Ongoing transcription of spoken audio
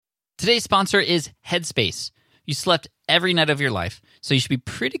Today's sponsor is Headspace. You slept every night of your life, so you should be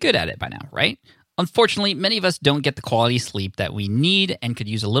pretty good at it by now, right? Unfortunately, many of us don't get the quality sleep that we need and could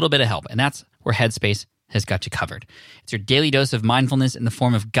use a little bit of help, and that's where Headspace has got you covered. It's your daily dose of mindfulness in the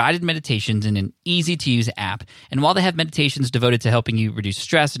form of guided meditations in an easy-to-use app. And while they have meditations devoted to helping you reduce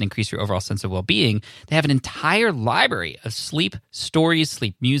stress and increase your overall sense of well-being, they have an entire library of sleep stories,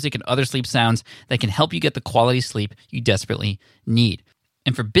 sleep music, and other sleep sounds that can help you get the quality sleep you desperately need.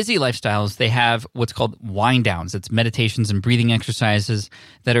 And for busy lifestyles, they have what's called wind downs. It's meditations and breathing exercises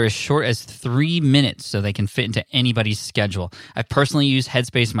that are as short as 3 minutes, so they can fit into anybody's schedule. I've personally used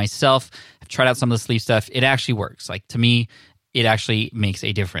Headspace myself. I've tried out some of the sleep stuff. It actually works. Like, to me, it actually makes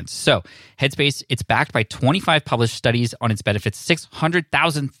a difference. So Headspace, it's backed by 25 published studies on its benefits,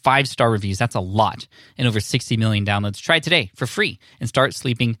 600,000 five-star reviews. That's a lot. And over 60 million downloads. Try it today for free and start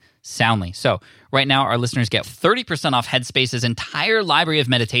sleeping soundly. So right now, our listeners get 30% off Headspace's entire library of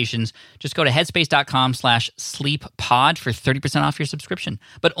meditations. Just go to headspace.com/sleeppod for 30% off your subscription,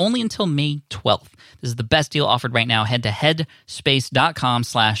 but only until May 12th. This is the best deal offered right now. Head to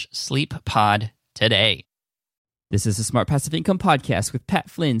headspace.com/sleeppod today. This is the Smart Passive Income Podcast with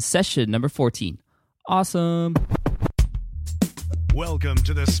Pat Flynn, session number 14. Awesome. Welcome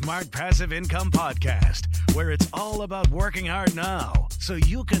to the Smart Passive Income Podcast, where it's all about working hard now so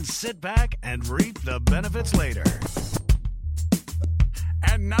you can sit back and reap the benefits later.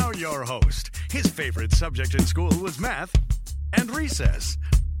 And now your host. His favorite subject in school was math and recess.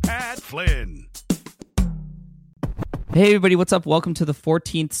 Pat Flynn. Hey everybody, what's up? Welcome to the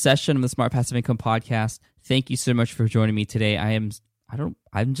 14th session of the Smart Passive Income Podcast. Thank you so much for joining me today. I'm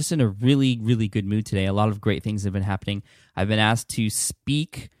just in a really, really good mood today. A lot of great things have been happening. I've been asked to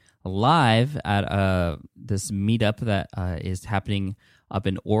speak live at this meetup that is happening up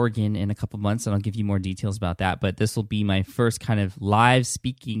in Oregon in a couple months, and I'll give you more details about that. But this will be my first kind of live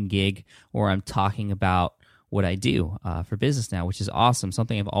speaking gig where I'm talking about what I do for business now, which is awesome,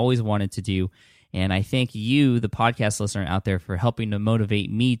 something I've always wanted to do. And I thank you, the podcast listener out there, for helping to motivate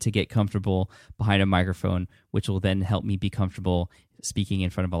me to get comfortable behind a microphone, which will then help me be comfortable speaking in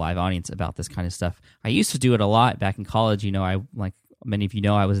front of a live audience about this kind of stuff. I used to do it a lot back in college. You know, like many of you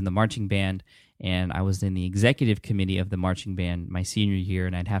know, I was in the marching band, and I was in the executive committee of the marching band my senior year,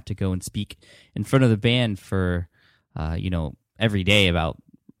 and I'd have to go and speak in front of the band for, every day about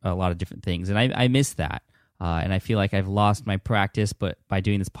a lot of different things. And I miss that. And I feel like I've lost my practice, but by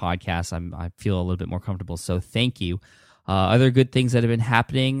doing this podcast, I feel a little bit more comfortable. So thank you. Other good things that have been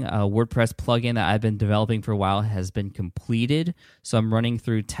happening, WordPress plugin that I've been developing for a while has been completed. So I'm running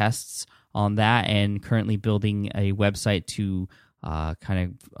through tests on that and currently building a website to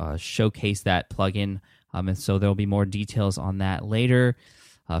showcase that plugin. And so there'll be more details on that later.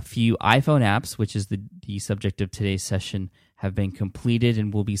 A few iPhone apps, which is the subject of today's session, have been completed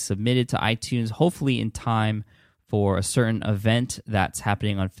and will be submitted to iTunes, hopefully in time for a certain event that's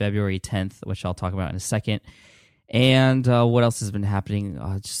happening on February 10th, which I'll talk about in a second. And what else has been happening?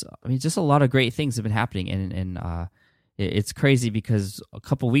 Just a lot of great things have been happening. And it's crazy because a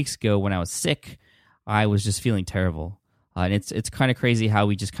couple weeks ago when I was sick, I was just feeling terrible. And it's kind of crazy how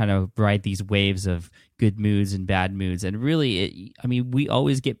we just kind of ride these waves of good moods and bad moods. And really, we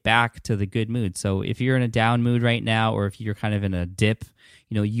always get back to the good mood. So if you're in a down mood right now, or if you're kind of in a dip,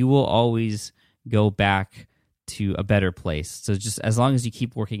 you will always go back to a better place. So just as long as you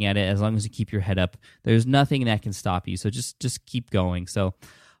keep working at it, as long as you keep your head up, there's nothing that can stop you. So just keep going. So,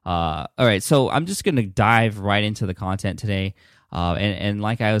 all right. So I'm just going to dive right into the content today. And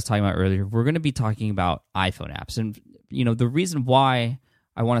like I was talking about earlier, we're going to be talking about iPhone apps. And the reason why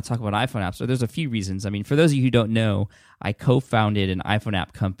I want to talk about iPhone apps, there's a few reasons. For those of you who don't know, I co-founded an iPhone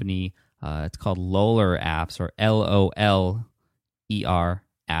app company. It's called Loler Apps, or LOLER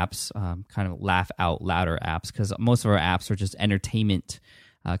apps, kind of laugh out louder apps, because most of our apps are just entertainment,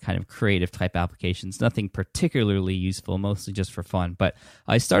 kind of creative type applications. Nothing particularly useful, mostly just for fun. But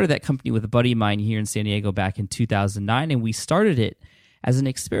I started that company with a buddy of mine here in San Diego back in 2009, and we started it as an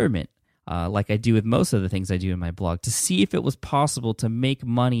experiment. Like I do with most of the things I do in my blog, to see if it was possible to make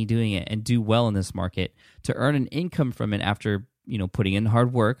money doing it and do well in this market, to earn an income from it after putting in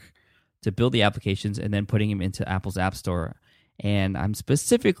hard work to build the applications and then putting them into Apple's App Store. And I'm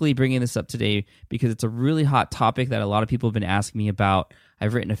specifically bringing this up today because it's a really hot topic that a lot of people have been asking me about.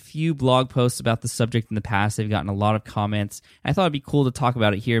 I've written a few blog posts about the subject in the past. They've gotten a lot of comments. I thought it'd be cool to talk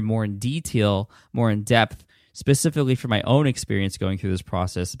about it here more in detail, more in depth, specifically for my own experience going through this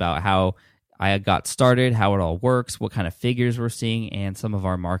process, about how I got started, how it all works, what kind of figures we're seeing, and some of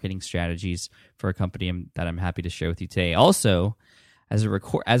our marketing strategies for a company that I'm happy to share with you today. Also,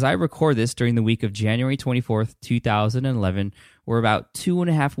 as I record this during the week of January 24th, 2011, we're about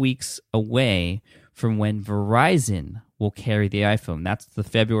 2.5 weeks away from when Verizon will carry the iPhone. That's the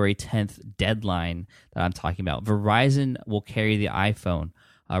February 10th deadline that I'm talking about. Verizon will carry the iPhone.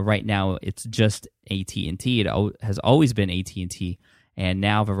 Right now, it's just AT&T. It has always been AT&T, and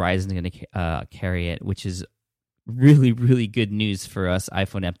now Verizon is going to carry it, which is really, really good news for us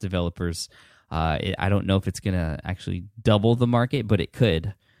iPhone app developers. I don't know if it's going to actually double the market, but it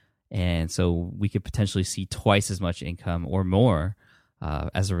could. And so we could potentially see twice as much income or more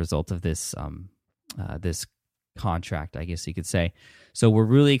as a result of this this contract, I guess you could say. So we're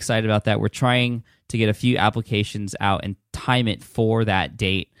really excited about that. We're trying to get a few applications out and time it for that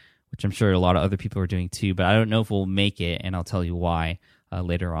date, which I'm sure a lot of other people are doing too, but I don't know if we'll make it, and I'll tell you why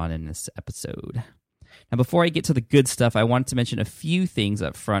later on in this episode. Now, before I get to the good stuff, I wanted to mention a few things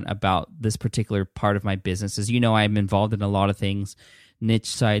up front about this particular part of my business. As you know, I'm involved in a lot of things: niche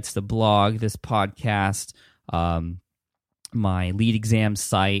sites, the blog, this podcast, my lead exam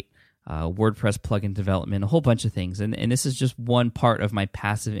site, WordPress plugin development, a whole bunch of things. And this is just one part of my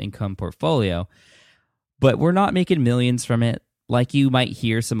passive income portfolio. But we're not making millions from it like you might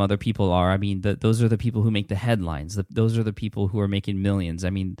hear some other people are. I mean, those are the people who make the headlines. Those are the people who are making millions. I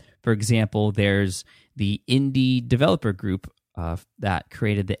mean, for example, there's the indie developer group that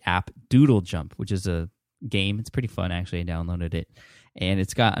created the app Doodle Jump, which is a game. It's pretty fun, actually. I downloaded it. And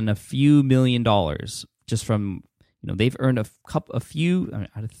it's gotten a few $1 million just from... they've earned a few,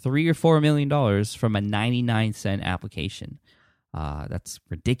 $3 or $4 million from a 99-cent application. That's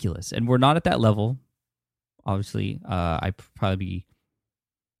ridiculous. And we're not at that level. Obviously, I'd probably be,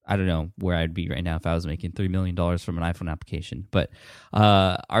 I don't know where I'd be right now if I was making $3 million from an iPhone application. But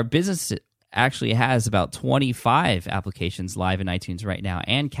our business actually has about 25 applications live in iTunes right now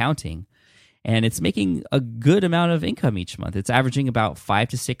and counting. And it's making a good amount of income each month. It's averaging about $5,000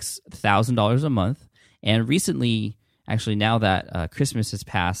 to $6,000 a month. And recently, actually, now that Christmas has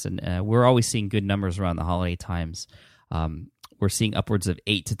passed, and we're always seeing good numbers around the holiday times, we're seeing upwards of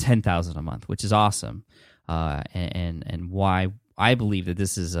 $8,000 to $10,000 a month, which is awesome. And why I believe that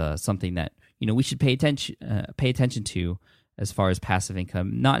this is something that we should pay attention to as far as passive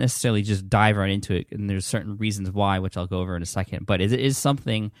income. Not necessarily just dive right into it, and there's certain reasons why, which I'll go over in a second. But it is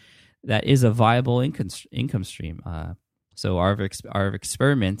something that is a viable income stream. So our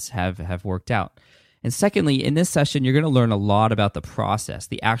experiments have worked out. And secondly, in this session, you're going to learn a lot about the process,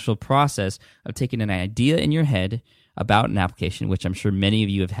 the actual process of taking an idea in your head about an application, which I'm sure many of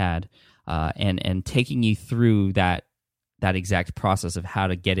you have had, and taking you through that exact process of how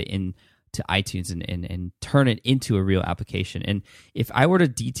to get it into iTunes and turn it into a real application. And if I were to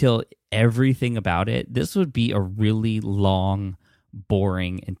detail everything about it, this would be a really long,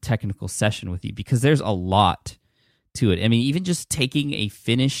 boring, and technical session with you because there's a lot to it. I mean, even just taking a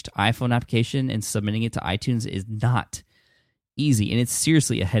finished iPhone application and submitting it to iTunes is not easy, and it's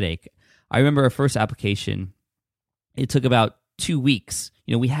seriously a headache. I remember our first application, it took about 2 weeks.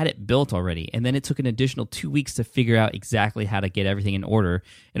 We had it built already, and then it took an additional 2 weeks to figure out exactly how to get everything in order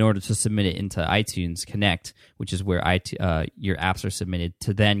to submit it into iTunes Connect, which is where your apps are submitted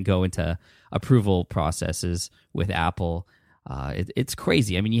to then go into approval processes with Apple. It's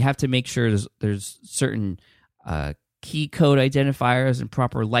crazy. I mean, you have to make sure there's certain key code identifiers and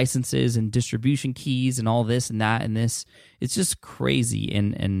proper licenses and distribution keys and all this and that and this. It's just crazy,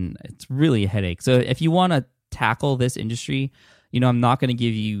 and it's really a headache. So if you want to tackle this industry, I'm not going to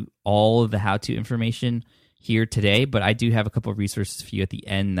give you all of the how-to information here today, but I do have a couple of resources for you at the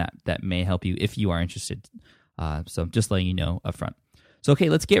end that may help you if you are interested. So I'm just letting you know up front. So, okay,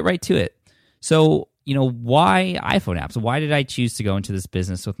 let's get right to it. So, why iPhone apps? Why did I choose to go into this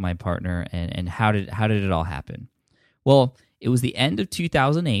business with my partner, and how did it all happen? Well, it was the end of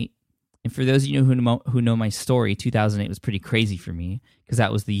 2008, and for those of you who know my story, 2008 was pretty crazy for me because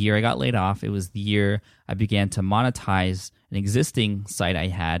that was the year I got laid off. It was the year I began to monetize an existing site I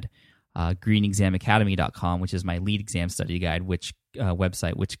had, greenexamacademy.com, which is my lead exam study guide,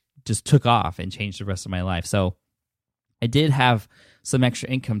 website, which just took off and changed the rest of my life. So I did have some extra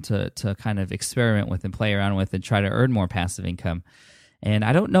income to kind of experiment with and play around with and try to earn more passive income. And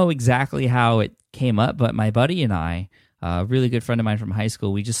I don't know exactly how it came up, but my buddy and I, a really good friend of mine from high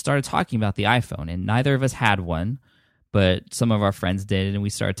school, we just started talking about the iPhone, and neither of us had one, but some of our friends did, and we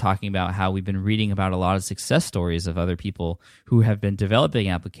started talking about how we've been reading about a lot of success stories of other people who have been developing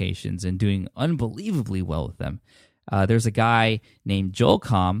applications and doing unbelievably well with them. There's a guy named Joel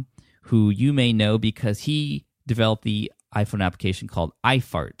Com who you may know because he developed the iPhone application called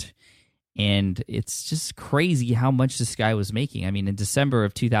iFart. And it's just crazy how much this guy was making. I mean, in December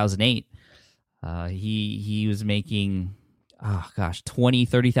of 2008, he was making, $20,000,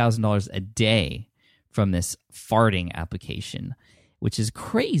 $30,000 a day from this farting application, which is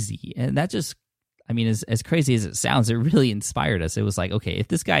crazy. And that just, I mean, as crazy as it sounds, it really inspired us. It was like, okay, if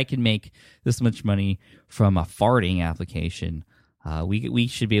this guy can make this much money from a farting application, we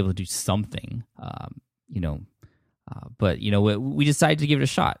should be able to do something, But we decided to give it a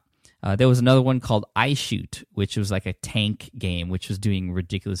shot. There was another one called iShoot, which was like a tank game, which was doing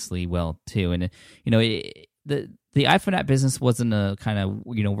ridiculously well too. And the iPhone app business wasn't a kind of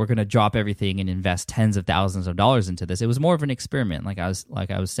we're going to drop everything and invest tens of thousands of dollars into this. It was more of an experiment, like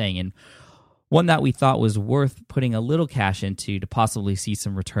I was saying, and one that we thought was worth putting a little cash into to possibly see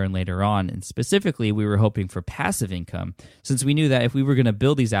some return later on. And specifically, we were hoping for passive income, since we knew that if we were going to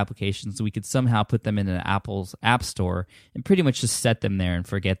build these applications, we could somehow put them in an Apple's app store and pretty much just set them there and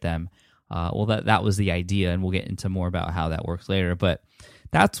forget them. That was the idea, and we'll get into more about how that works later. But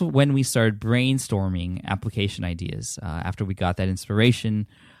that's when we started brainstorming application ideas after we got that inspiration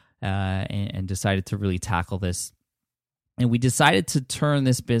and decided to really tackle this. And we decided to turn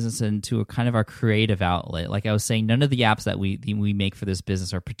this business into a kind of our creative outlet. Like I was saying, none of the apps that we make for this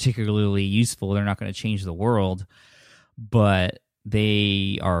business are particularly useful. They're not going to change the world, but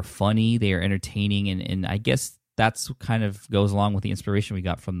they are funny, they are entertaining, and I guess that's kind of goes along with the inspiration we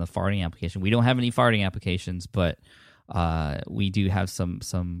got from the farting application. We don't have any farting applications, but we do have some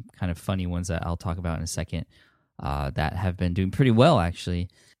kind of funny ones that I'll talk about in a second that have been doing pretty well, actually.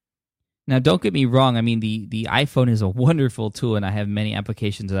 Now, don't get me wrong. I mean, the iPhone is a wonderful tool, and I have many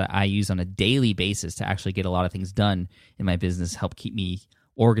applications that I use on a daily basis to actually get a lot of things done in my business, help keep me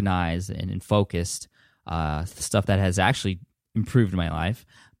organized and focused, stuff that has actually improved my life.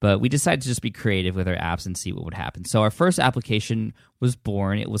 But we decided to just be creative with our apps and see what would happen. So our first application was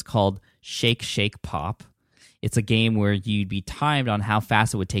born. It was called Shake, Shake, Pop. It's a game where you'd be timed on how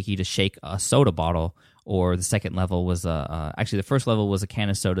fast it would take you to shake a soda bottle, or the second level was actually the first level was a can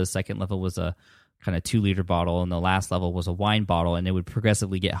of soda, the second level was a kind of 2-liter bottle, and the last level was a wine bottle, and it would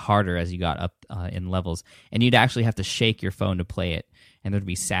progressively get harder as you got up in levels. And you'd actually have to shake your phone to play it, and there'd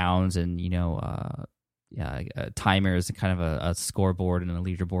be sounds and timers and kind of a scoreboard and a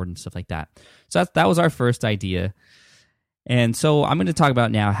leaderboard and stuff like that. So that was our first idea. And so I'm going to talk about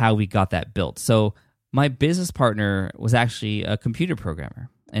now how we got that built. So my business partner was actually a computer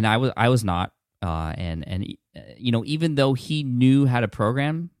programmer, and I was not. Even though he knew how to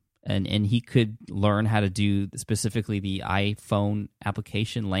program and he could learn how to do specifically the iPhone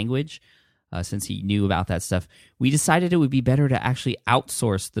application language, since he knew about that stuff, we decided it would be better to actually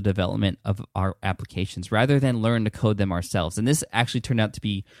outsource the development of our applications rather than learn to code them ourselves. And this actually turned out to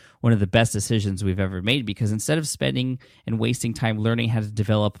be one of the best decisions we've ever made, because instead of spending and wasting time learning how to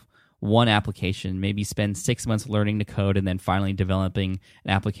develop one application, maybe spend 6 months learning to code and then finally developing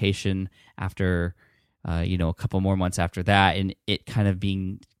an application after a couple more months after that, and it kind of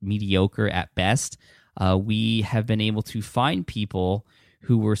being mediocre at best, we have been able to find people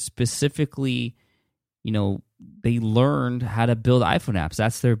who were specifically, they learned how to build iPhone apps.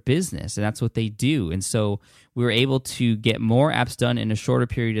 That's their business, and that's what they do. And so we were able to get more apps done in a shorter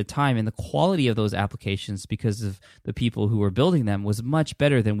period of time, and the quality of those applications, because of the people who were building them, was much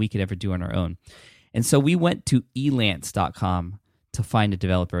better than we could ever do on our own. And so we went to elance.com to find a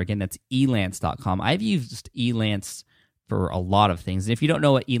developer. Again, that's elance.com. I've used Elance for a lot of things. And if you don't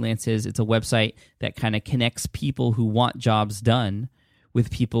know what Elance is, it's a website that kind of connects people who want jobs done with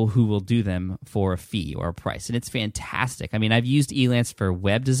people who will do them for a fee or a price. And it's fantastic. I mean, I've used Elance for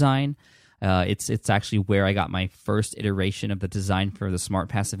web design. It's actually where I got my first iteration of the design for the Smart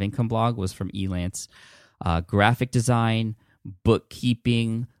Passive Income blog was from Elance. Graphic design,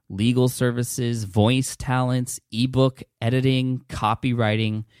 bookkeeping, legal services, voice talents, ebook editing,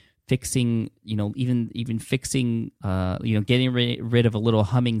 copywriting, fixing, even fixing, getting rid of a little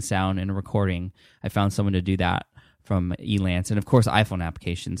humming sound in a recording. I found someone to do that from Elance, and of course iPhone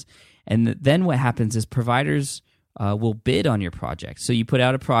applications. And then what happens is providers will bid on your project. So you put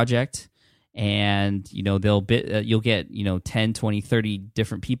out a project, and they'll bid. You'll get 10, 20, 30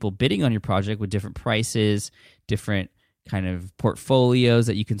 different people bidding on your project with different prices, different kind of portfolios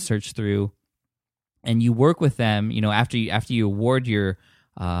that you can search through, and you work with them. After you award your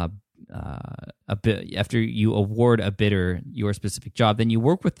after you award a bidder your specific job, then you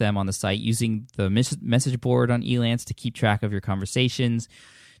work with them on the site using the message board on Elance to keep track of your conversations,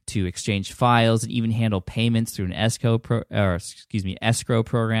 to exchange files, and even handle payments through an escrow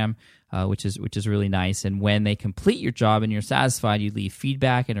program, which is really nice. And when they complete your job and you're satisfied, you leave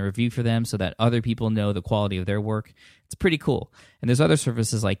feedback and a review for them so that other people know the quality of their work. It's pretty cool. And there's other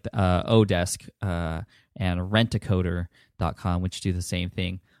services like Odesk and Rentacoder.com, which do the same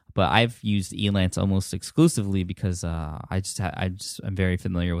thing. But I've used Elance almost exclusively because I'm very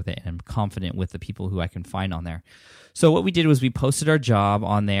familiar with it and I'm confident with the people who I can find on there. So what we did was we posted our job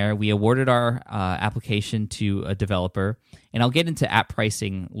on there. We awarded our application to a developer, and I'll get into app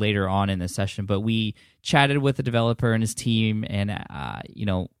pricing later on in the session. But we chatted with the developer and his team, and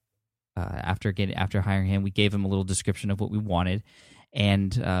after hiring him, we gave him a little description of what we wanted,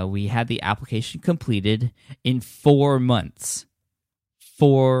 and we had the application completed in 4 months.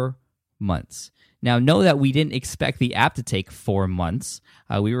 4 months. Now, know that we didn't expect the app to take 4 months.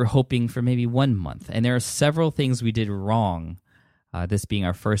 We were hoping for maybe 1 month. And there are several things we did wrong, this being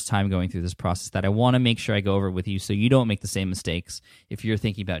our first time going through this process, that I want to make sure I go over with you so you don't make the same mistakes if you're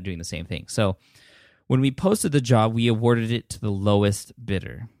thinking about doing the same thing. So when we posted the job, we awarded it to the lowest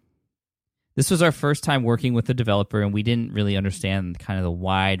bidder. This was our first time working with the developer, and we didn't really understand kind of the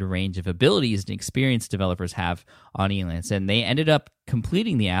wide range of abilities and experience developers have on Elance. And they ended up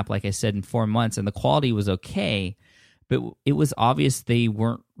completing the app, like I said, in 4 months, and the quality was okay, but it was obvious they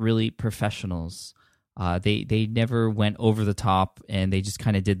weren't really professionals. They never went over the top, and they just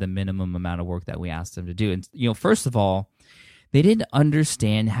kind of did the minimum amount of work that we asked them to do. And first of all, they didn't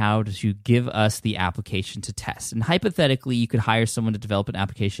understand how to give us the application to test. And hypothetically, you could hire someone to develop an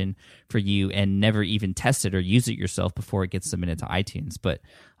application for you and never even test it or use it yourself before it gets submitted to iTunes. But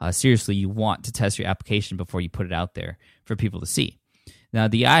seriously, you want to test your application before you put it out there for people to see. Now,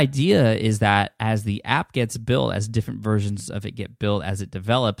 the idea is that as the app gets built, as different versions of it get built as it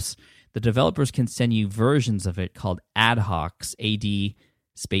develops, the developers can send you versions of it called ad hocs, AD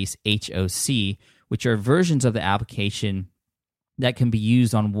space HOC, which are versions of the application that can be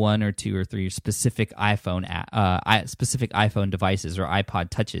used on 1 or 2 or 3 specific iPhone devices or iPod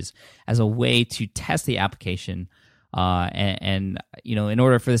touches as a way to test the application. And in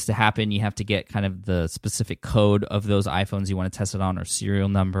order for this to happen, you have to get kind of the specific code of those iPhones you want to test it on, or serial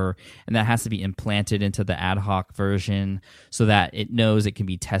number, and that has to be implanted into the ad hoc version so that it knows it can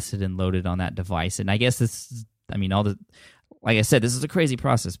be tested and loaded on that device. And I guess like I said, this is a crazy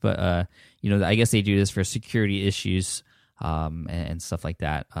process, but I guess they do this for security issues. And stuff like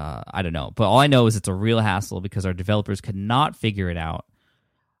that. I don't know. But all I know is it's a real hassle because our developers could not figure it out.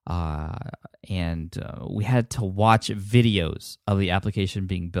 And we had to watch videos of the application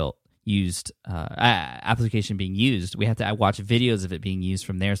being used. We had to watch videos of it being used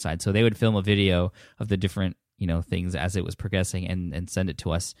from their side. So they would film a video of the different things as it was progressing and send it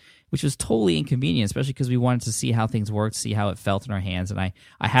to us, which was totally inconvenient, especially because we wanted to see how things worked, see how it felt in our hands. And I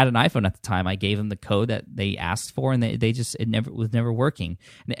had an iPhone at the time. I gave them the code that they asked for, and it was never working.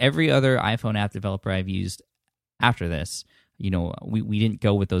 And every other iPhone app developer I've used after this, we didn't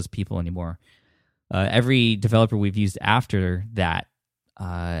go with those people anymore. Every developer we've used after that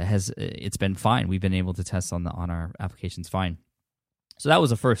it's been fine. We've been able to test on our applications fine. So that was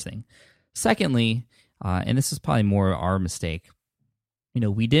the first thing. Secondly, and this is probably more our mistake,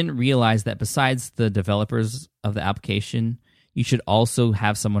 we didn't realize that besides the developers of the application, you should also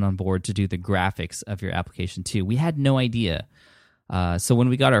have someone on board to do the graphics of your application too. We had no idea. So when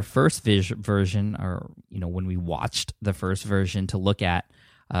we got our first version, or when we watched the first version to look at,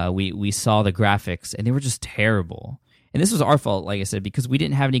 we saw the graphics and they were just terrible. And this was our fault, like I said, because we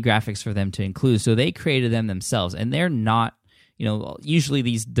didn't have any graphics for them to include. So they created them themselves, and they're not, usually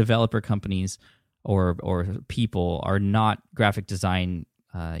these developer companies or people are not graphic design,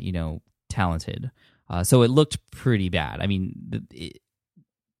 talented. So it looked pretty bad. I mean,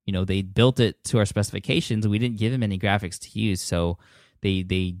 they built it to our specifications. We didn't give them any graphics to use, so they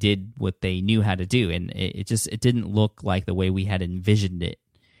did what they knew how to do, and it didn't look like the way we had envisioned it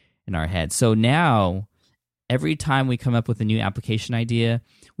in our head. So now, every time we come up with a new application idea,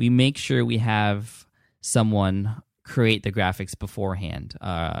 we make sure we have someone create the graphics beforehand.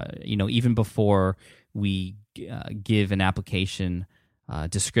 Even before we give an application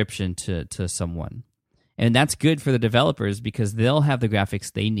description to someone. And that's good for the developers because they'll have the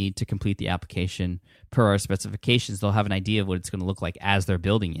graphics they need to complete the application per our specifications. They'll have an idea of what it's going to look like as they're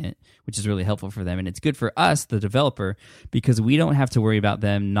building it, which is really helpful for them. And it's good for us, the developer, because we don't have to worry about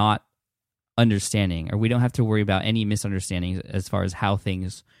them not understanding, or we don't have to worry about any misunderstandings as far as how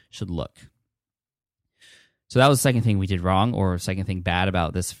things should look. So that was the second thing we did wrong, or second thing bad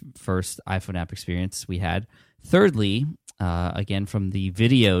about this first iPhone app experience we had. Thirdly, again, from the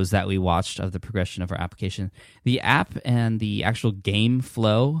videos that we watched of the progression of our application, the app and the actual game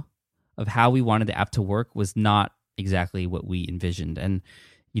flow of how we wanted the app to work was not exactly what we envisioned. And,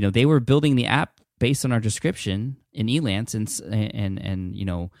 they were building the app based on our description in Elance, and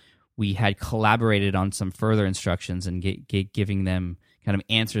we had collaborated on some further instructions and giving them kind of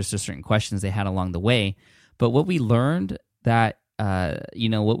answers to certain questions they had along the way. But what we learned that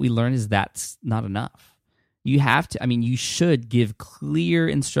what we learned is that's not enough. You have to, you should give clear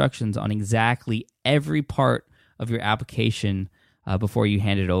instructions on exactly every part of your application before you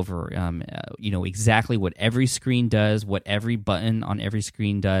hand it over. Exactly what every screen does, what every button on every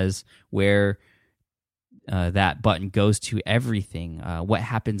screen does, where that button goes to everything, what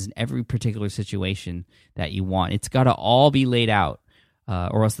happens in every particular situation that you want. It's got to all be laid out,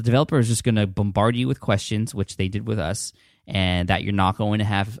 or else the developer is just going to bombard you with questions, which they did with us, and that you're not going to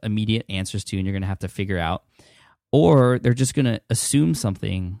have immediate answers to, and you're going to have to figure out. Or they're just going to assume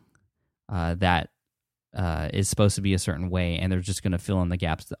something that is supposed to be a certain way, and they're just going to fill in the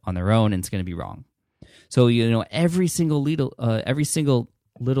gaps on their own, and it's going to be wrong. So every single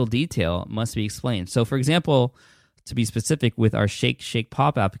little detail must be explained. So, for example, to be specific, with our Shake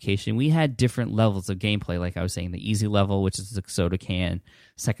Pop application, we had different levels of gameplay. Like I was saying, the easy level, which is the soda can;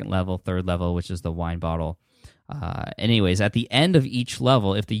 second level, third level, which is the wine bottle. Anyways, at the end of each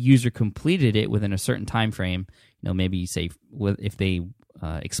level, if the user completed it within a certain time frame, maybe say if they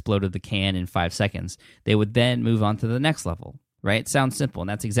exploded the can in 5 seconds, they would then move on to the next level, right? It sounds simple, and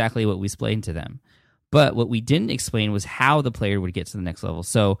that's exactly what we explained to them. But what we didn't explain was how the player would get to the next level.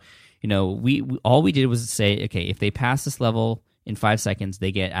 So, we all we did was say, okay, if they pass this level in 5 seconds,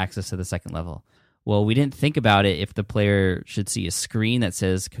 they get access to the second level. Well, we didn't think about it if the player should see a screen that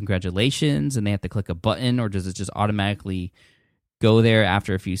says congratulations and they have to click a button, or does it just automatically go there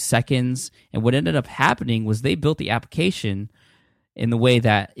after a few seconds? And what ended up happening was they built the application in the way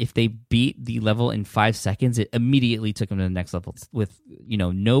that if they beat the level in 5 seconds, it immediately took them to the next level with,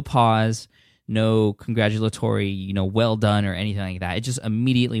 no pause, no congratulatory, well done or anything like that. It just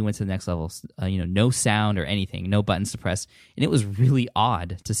immediately went to the next level. No sound or anything, no buttons to press. And it was really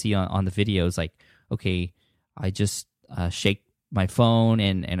odd to see on the videos, like, okay, I just shake my phone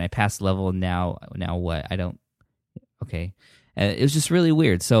and I passed the level, and now what? I don't, okay. It was just really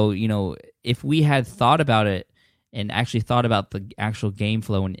weird. So, if we had thought about it and actually thought about the actual game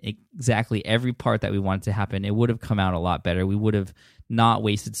flow and exactly every part that we wanted to happen, it would have come out a lot better. We would have not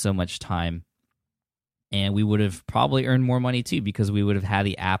wasted so much time. And we would have probably earned more money too, because we would have had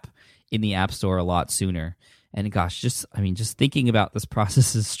the app in the App Store a lot sooner. And gosh, just thinking about this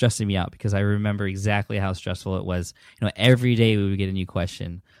process is stressing me out, because I remember exactly how stressful it was. Every day we would get a new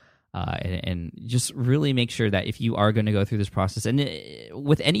question. And just really make sure that if you are going to go through this process, and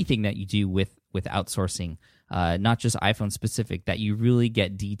with anything that you do with outsourcing, not just iPhone specific, that you really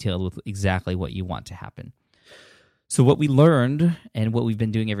get detailed with exactly what you want to happen. So what we learned, and what we've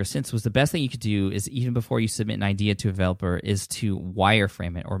been doing ever since, was the best thing you could do is, even before you submit an idea to a developer, is to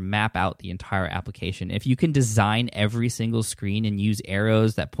wireframe it or map out the entire application. If you can design every single screen and use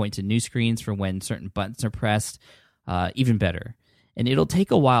arrows that point to new screens for when certain buttons are pressed, even better. And it'll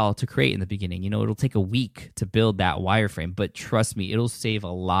take a while to create in the beginning. It'll take a week to build that wireframe, but trust me, it'll save a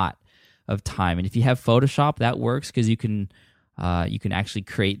lot of time. And if you have Photoshop, that works, because you can actually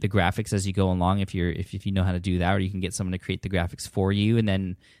create the graphics as you go along if you know how to do that, or you can get someone to create the graphics for you, and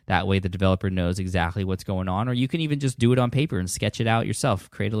then that way the developer knows exactly what's going on. Or you can even just do it on paper and sketch it out yourself.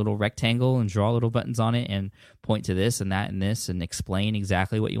 Create a little rectangle and draw little buttons on it and point to this and that and this and explain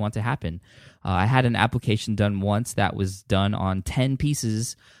exactly what you want to happen. I had an application done once that was done on 10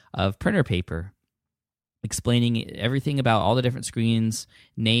 pieces of printer paper, explaining everything about all the different screens.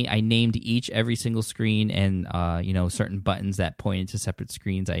 I named every single screen, and certain buttons that pointed to separate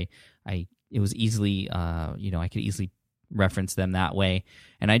screens. It was easily I could easily reference them that way.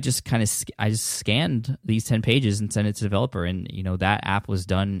 And I just scanned these 10 pages and sent it to the developer, and that app was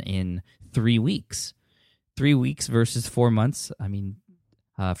done in 3 weeks. 3 weeks versus 4 months.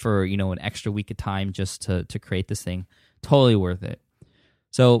 For an extra week of time just to create this thing, totally worth it.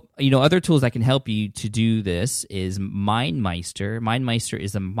 So, other tools that can help you to do this is MindMeister. MindMeister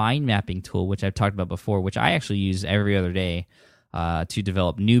is a mind mapping tool, which I've talked about before, which I actually use every other day to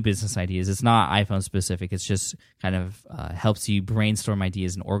develop new business ideas. It's not iPhone specific. It's just kind of helps you brainstorm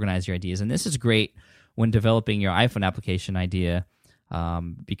ideas and organize your ideas. And this is great when developing your iPhone application idea,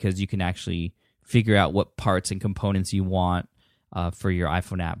 because you can actually figure out what parts and components you want for your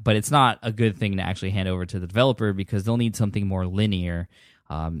iPhone app. But it's not a good thing to actually hand over to the developer, because they'll need something more linear.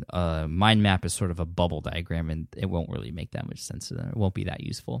 Mind map is sort of a bubble diagram, and it won't really make that much sense to them. It won't be that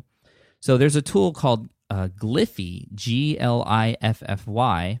useful. So there's a tool called Gliffy, Gliffy,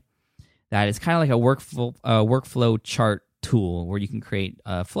 that is kind of like a workflow chart tool where you can create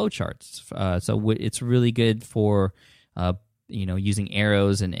flow charts. So it's really good for using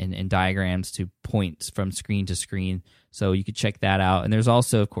arrows and diagrams to point from screen to screen. So you could check that out. And there's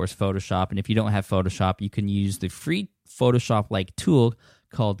also, of course, Photoshop. And if you don't have Photoshop, you can use the free Photoshop-like tool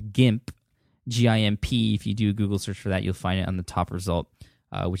called GIMP, GIMP. If you do a Google search for that, you'll find it on the top result,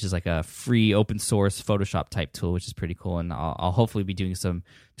 which is like a free open source Photoshop type tool, which is pretty cool. And I'll hopefully be doing some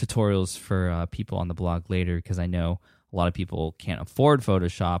tutorials for people on the blog later, because I know a lot of people can't afford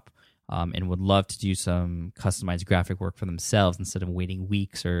Photoshop and would love to do some customized graphic work for themselves instead of waiting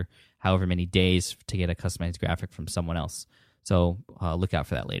weeks or however many days to get a customized graphic from someone else. So look out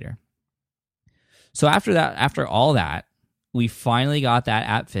for that later. So after all that, we finally got that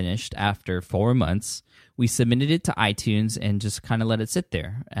app finished after 4 months. We submitted it to iTunes and just kind of let it sit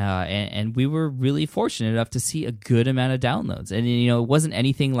there. And we were really fortunate enough to see a good amount of downloads. And, it wasn't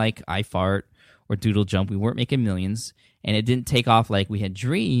anything like iFart or Doodle Jump. We weren't making millions, and it didn't take off like we had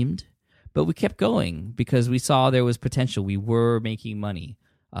dreamed, but we kept going because we saw there was potential. We were making money.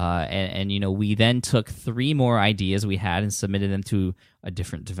 We then took 3 more ideas we had and submitted them to a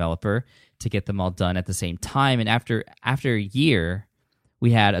different developer to get them all done at the same time. And after a year,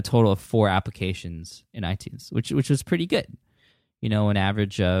 we had a total of 4 applications in iTunes, which was pretty good. An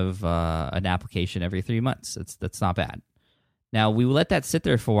average of an application every 3 months. That's not bad. Now, we let that sit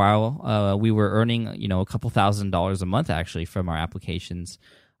there for a while. We were earning, a couple $1,000s a month actually from our applications.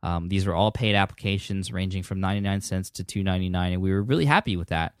 These were all paid applications ranging from 99 cents to $2.99, and we were really happy with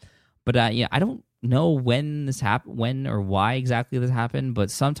that. But I don't know when this happened, when or why exactly this happened, but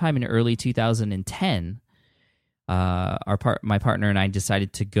sometime in early 2010, my partner and I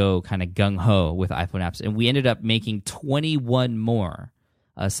decided to go kind of gung-ho with iPhone apps, and we ended up making 21 more,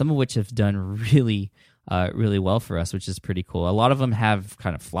 some of which have done really, really well for us, which is pretty cool. A lot of them have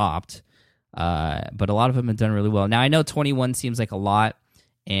kind of flopped, but a lot of them have done really well. Now, I know 21 seems like a lot,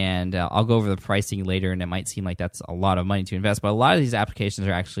 and I'll go over the pricing later, and it might seem like that's a lot of money to invest, but a lot of these applications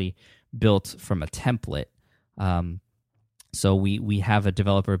are actually built from a template. So we have a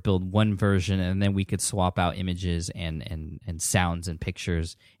developer build one version, and then we could swap out images and sounds and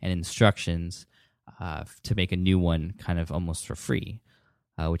pictures and instructions to make a new one kind of almost for free,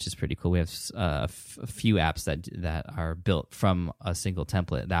 which is pretty cool. We have a few apps that are built from a single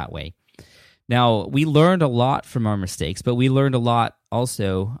template that way. Now, we learned a lot from our mistakes, but we learned a lot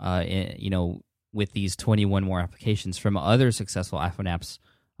also, with these 21 more applications from other successful iPhone apps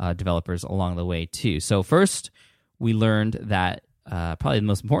developers along the way too. So first, we learned that probably the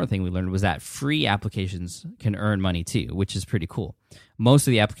most important thing we learned was that free applications can earn money too, which is pretty cool. Most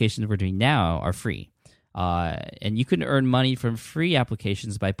of the applications we're doing now are free. And you can earn money from free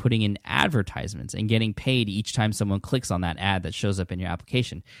applications by putting in advertisements and getting paid each time someone clicks on that ad that shows up in your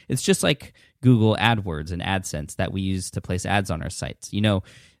application. It's just like Google AdWords and AdSense that we use to place ads on our sites.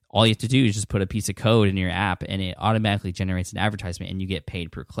 All you have to do is just put a piece of code in your app, and it automatically generates an advertisement, and you get paid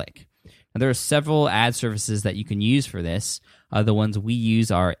per click. Now, there are several ad services that you can use for this. The ones we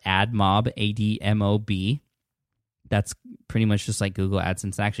use are AdMob, ADMOB. That's pretty much just like Google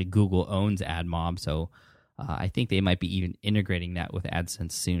AdSense. Actually, Google owns AdMob, so I think they might be even integrating that with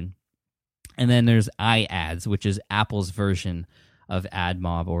AdSense soon. And then there's iAds, which is Apple's version of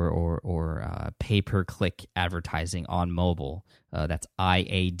AdMob or pay-per-click advertising on mobile. That's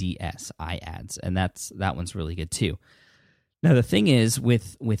IADS, iAds, and that one's really good too. Now, the thing is,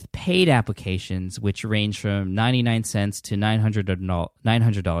 with paid applications, which range from 99 cents to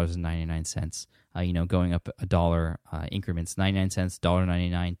 $900.99, going up $1 increments, 99 cents,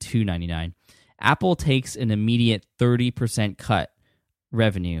 $1.99, $2.99, Apple takes an immediate 30% cut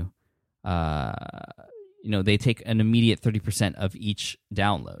revenue. They take an immediate 30% of each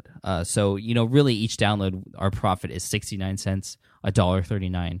download. So really each download, our profit is 69 cents,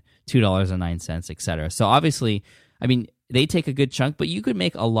 $1.39, $2.09, etc. So obviously, they take a good chunk, but you could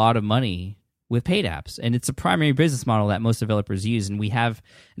make a lot of money with paid apps, and it's a primary business model that most developers use. And we have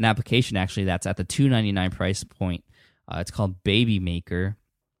an application actually that's at the $2.99 price point. It's called Baby Maker,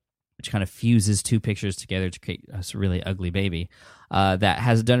 which kind of fuses 2 pictures together to create a really ugly baby. That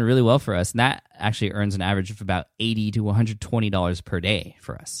has done really well for us, and that actually earns an average of about $80 to $120 per day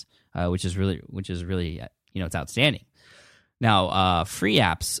for us, which is really it's outstanding. Now, free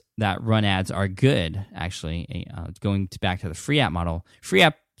apps that run ads are good, actually. Going back to the free app model, free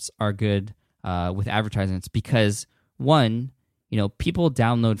apps are good with advertisements because, one, people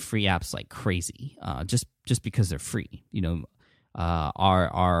download free apps like crazy just because they're free.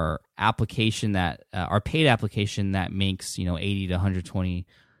 Our application our paid application that makes $80 to $120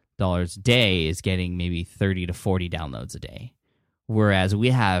 a day is getting maybe 30 to 40 downloads a day, whereas we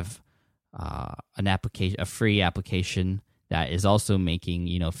have a free application that is also making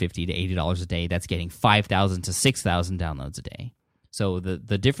 $50 to $80 a day. That's getting 5,000 to 6,000 downloads a day. So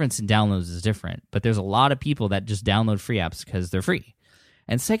the difference in downloads is different, but there's a lot of people that just download free apps because they're free.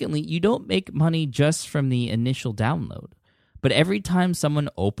 And secondly, you don't make money just from the initial download. But every time someone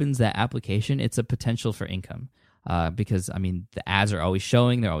opens that application, it's a potential for income because, I mean, the ads are always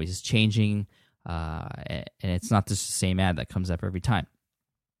showing, they're always changing, and it's not just the same ad that comes up every time.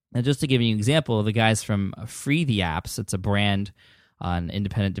 Now, just to give you an example, the guys from Free the Apps, it's a brand, an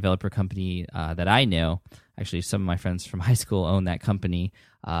independent developer company that I know. Actually, some of my friends from high school own that company.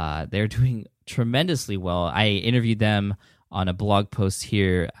 They're doing tremendously well. I interviewed them on a blog post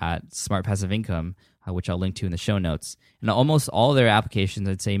here at Smart Passive Income, which I'll link to in the show notes. And almost all their applications,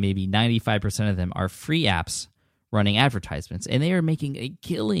 I'd say maybe 95% of them, are free apps running advertisements, and they are making a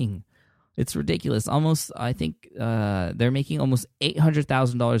killing. It's ridiculous. Almost, I think they're making almost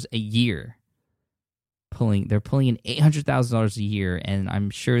 $800,000 a year. They're pulling in $800,000 a year, and I'm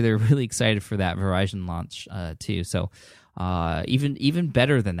sure they're really excited for that Verizon launch too. So even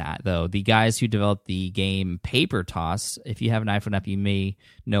better than that, though, the guys who developed the game Paper Toss, if you have an iPhone app, you may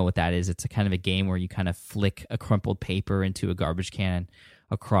know what that is. It's a kind of a game where you kind of flick a crumpled paper into a garbage can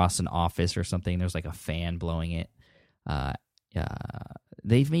across an office or something. There's like a fan blowing it.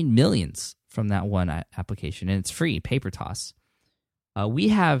 They've made millions from that one application, and it's free, Paper Toss. We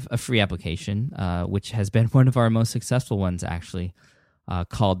have a free application, which has been one of our most successful ones, actually,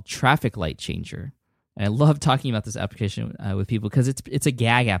 called Traffic Light Changer. And I love talking about this application with people because it's a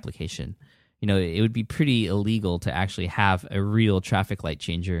gag application. You know, it would be pretty illegal to actually have a real traffic light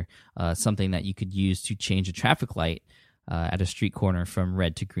changer, something that you could use to change a traffic light at a street corner from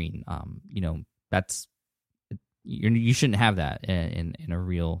red to green. You shouldn't have that in a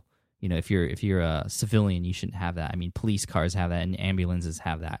real. You know, if you're a civilian, you shouldn't have that. I mean, police cars have that, and ambulances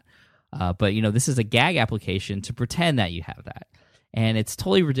have that. But this is a gag application to pretend that you have that, and it's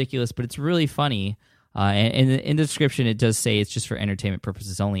totally ridiculous, but it's really funny. And in the description, it does say it's just for entertainment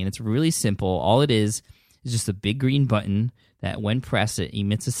purposes only, and it's really simple. All it is just a big green button that, when pressed, it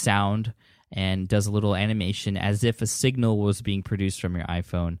emits a sound and does a little animation as if a signal was being produced from your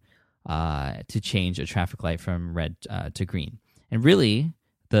iPhone to change a traffic light from red to green. And really,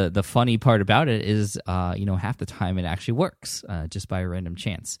 the funny part about it is, half the time it actually works just by a random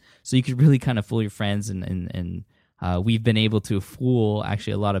chance. So you could really kind of fool your friends, and we've been able to fool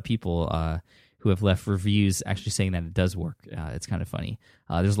actually a lot of people who have left reviews actually saying that it does work. It's kind of funny.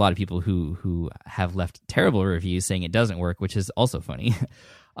 There's a lot of people who have left terrible reviews saying it doesn't work, which is also funny.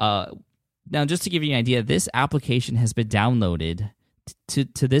 Now, just to give you an idea, this application has been downloaded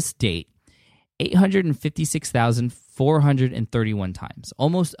to this date 856,431 times,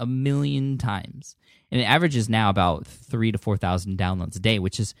 almost 1 million times. And it averages now about 3,000 to 4,000 downloads a day,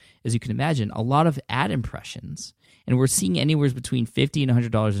 which is, as you can imagine, a lot of ad impressions. And we're seeing anywhere between $50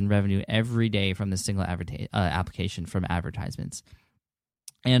 and $100 in revenue every day from this single application from advertisements.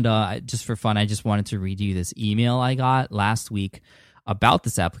 And just for fun, I just wanted to read you this email I got last week about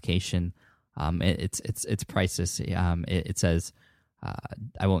this application. It's priceless. It says,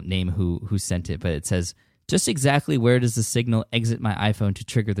 I won't name who sent it, but it says, just exactly where does the signal exit my iPhone to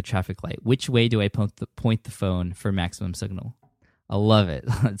trigger the traffic light? Which way do I point the phone for maximum signal? I love it.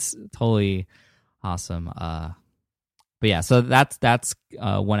 It's totally awesome. But yeah, so that's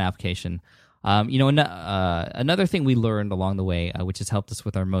one application. Another thing we learned along the way, which has helped us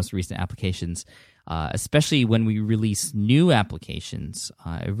with our most recent applications, especially when we release new applications,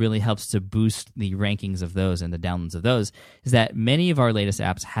 it really helps to boost the rankings of those and the downloads of those, is that many of our latest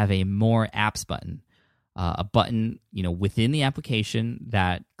apps have a More Apps button. A button, within the application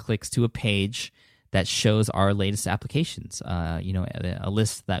that clicks to a page that shows our latest applications, a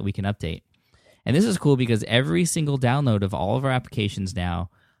list that we can update. And this is cool because every single download of all of our applications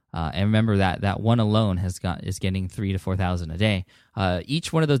now, and remember that one alone is getting 3,000 to 4,000 a day.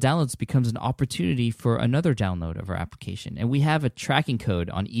 Each one of those downloads becomes an opportunity for another download of our application. And we have a tracking code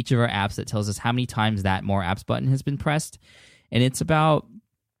on each of our apps that tells us how many times that More Apps button has been pressed. And it's about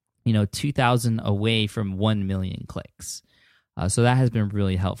 2,000 away from 1 million clicks. So that has been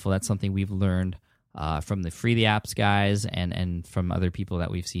really helpful. That's something we've learned from the Free the Apps guys and from other people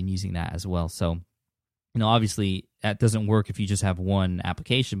that we've seen using that as well. So, obviously that doesn't work if you just have one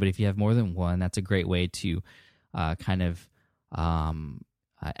application, but if you have more than one, that's a great way to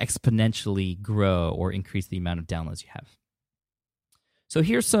exponentially grow or increase the amount of downloads you have. So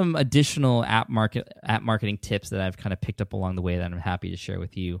here's some additional app marketing tips that I've kind of picked up along the way that I'm happy to share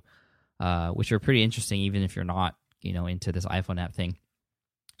with you, which are pretty interesting, even if you're not, into this iPhone app thing.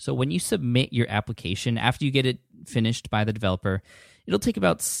 So when you submit your application, after you get it finished by the developer, it'll take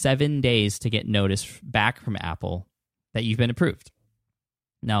about 7 days to get notice back from Apple that you've been approved.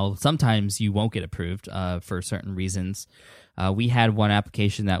 Now, sometimes you won't get approved for certain reasons. We had one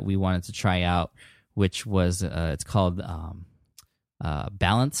application that we wanted to try out, which was it's called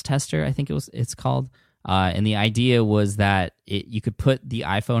Balance Tester, I think it's called. And the idea was that you could put the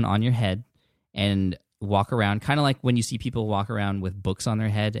iPhone on your head and walk around, kind of like when you see people walk around with books on their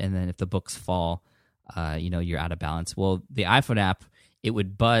head, and then if the books fall, you're out of balance. Well, the iPhone app, it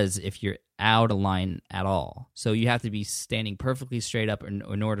would buzz if you're out of line at all. So you have to be standing perfectly straight up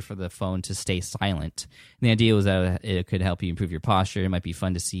in order for the phone to stay silent. And the idea was that it could help you improve your posture. It might be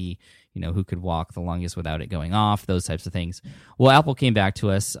fun to see, who could walk the longest without it going off, those types of things. Well, Apple came back to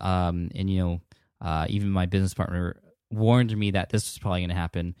us, and even my business partner warned me that this was probably going to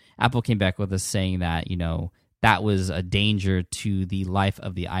happen. Apple came back with us saying that, that was a danger to the life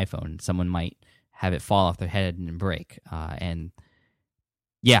of the iPhone. Someone might have it fall off their head and break. And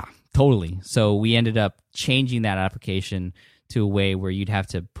yeah, totally. So we ended up changing that application to a way where you'd have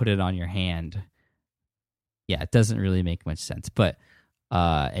to put it on your hand. Yeah, it doesn't really make much sense, but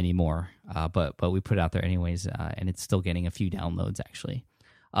anymore. But we put it out there anyways, and it's still getting a few downloads actually.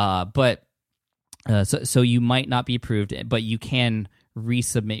 So you might not be approved, but you can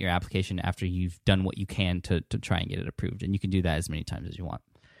resubmit your application after you've done what you can to try and get it approved, and you can do that as many times as you want.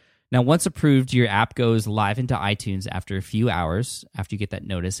 Now, once approved, your app goes live into iTunes after a few hours after you get that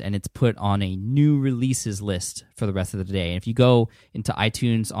notice, and it's put on a new releases list for the rest of the day. And if you go into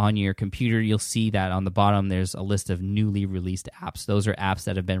iTunes on your computer, you'll see that on the bottom there's a list of newly released apps. Those are apps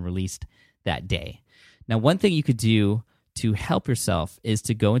that have been released that day. Now, one thing you could do to help yourself is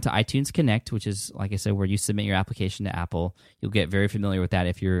to go into iTunes Connect, which is, like I said, where you submit your application to Apple. You'll get very familiar with that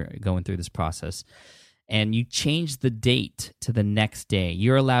if you're going through this process. And you change the date to the next day.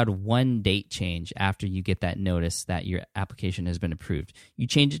 You're allowed one date change after you get that notice that your application has been approved. You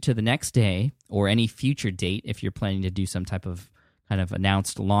change it to the next day or any future date if you're planning to do some type of kind of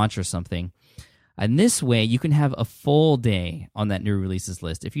announced launch or something. And this way, you can have a full day on that new releases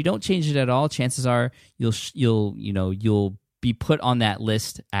list. If you don't change it at all, chances are you'll be put on that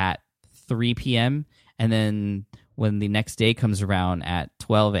list at 3 p.m. And then when the next day comes around at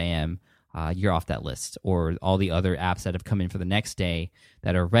 12 a.m., you're off that list, or all the other apps that have come in for the next day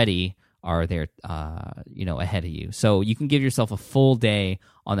that are ready are there, ahead of you. So you can give yourself a full day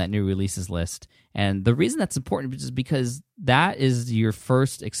on that new releases list. And the reason that's important is because that is your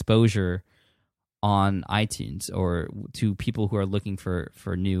first exposure on iTunes or to people who are looking for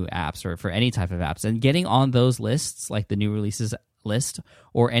new apps or for any type of apps. And getting on those lists, like the new releases list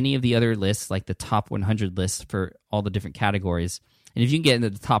or any of the other lists, like the top 100 list for all the different categories. And if you can get into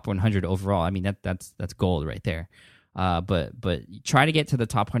the top 100 overall, I mean, that's gold right there. But try to get to the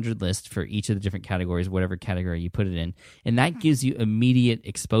top 100 list for each of the different categories, whatever category you put it in. And that gives you immediate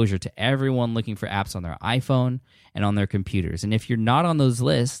exposure to everyone looking for apps on their iPhone and on their computers. And if you're not on those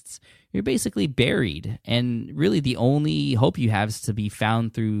lists, you're basically buried. And really the only hope you have is to be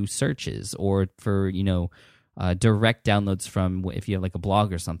found through searches or for, direct downloads from if you have like a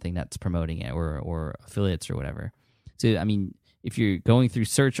blog or something that's promoting it or affiliates or whatever. So, I mean, if you're going through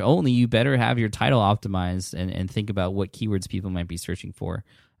search only, you better have your title optimized and think about what keywords people might be searching for,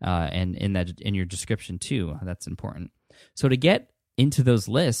 and in your description too. That's important. So to get into those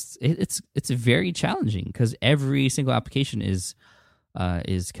lists, it's very challenging because every single application is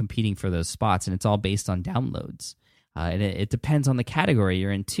competing for those spots, and it's all based on downloads. And it depends on the category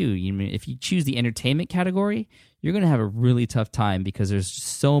you're in too. If you choose the entertainment category, you're going to have a really tough time because there's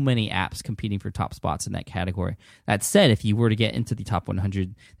so many apps competing for top spots in that category. That said, if you were to get into the top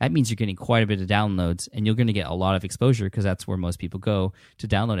 100, that means you're getting quite a bit of downloads, and you're going to get a lot of exposure because that's where most people go to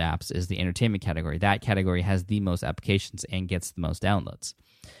download apps is the entertainment category. That category has the most applications and gets the most downloads.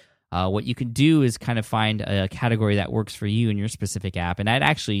 What you can do is kind of find a category that works for you in your specific app, and I'd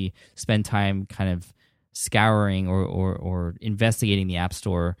actually spend time kind of scouring or investigating the App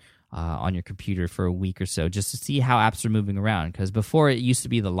Store on your computer for a week or so just to see how apps are moving around. Because before, it used to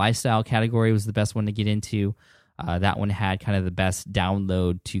be the lifestyle category was the best one to get into. That one had kind of the best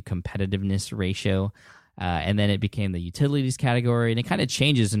download to competitiveness ratio. And then it became the utilities category, and it kind of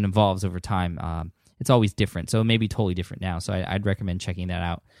changes and evolves over time. It's always different, so it may be totally different now. So I'd recommend checking that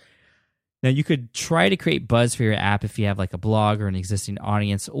out. Now, you could try to create buzz for your app if you have like a blog or an existing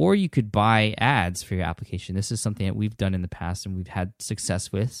audience, or you could buy ads for your application. This is something that we've done in the past and we've had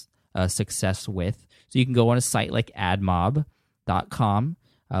success with. So you can go on a site like admob.com,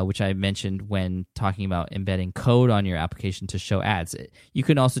 which I mentioned when talking about embedding code on your application to show ads. You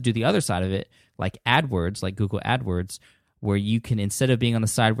can also do the other side of it, like AdWords, like Google AdWords, where you can, instead of being on the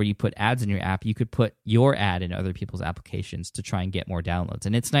side where you put ads in your app, you could put your ad in other people's applications to try and get more downloads.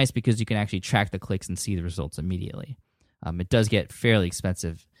 And it's nice because you can actually track the clicks and see the results immediately. It does get fairly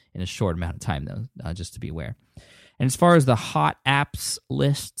expensive in a short amount of time, though, just to be aware. And as far as the hot apps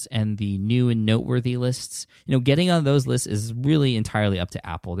lists and the new and noteworthy lists, getting on those lists is really entirely up to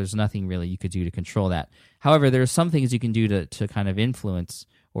Apple. There's nothing really you could do to control that. However, there are some things you can do to kind of influence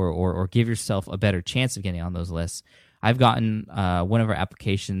or give yourself a better chance of getting on those lists. I've gotten one of our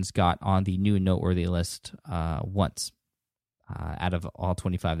applications got on the new and noteworthy list once out of all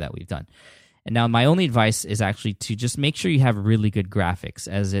 25 that we've done. And now my only advice is actually to just make sure you have really good graphics,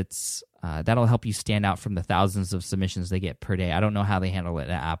 as it's that'll help you stand out from the thousands of submissions they get per day. I don't know how they handle it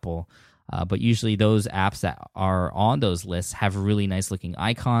at Apple, but usually those apps that are on those lists have really nice looking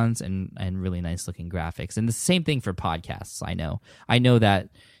icons and really nice looking graphics. And the same thing for podcasts. I know that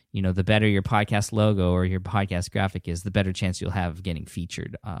the better your podcast logo or your podcast graphic is, the better chance you'll have of getting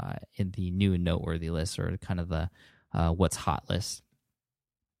featured in the new and noteworthy list, or kind of the what's hot list.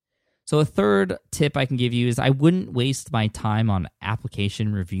 So a third tip I can give you is I wouldn't waste my time on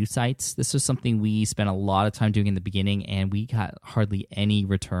application review sites. This was something we spent a lot of time doing in the beginning, and we got hardly any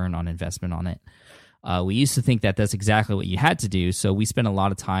return on investment on it. We used to think that that's exactly what you had to do, so we spent a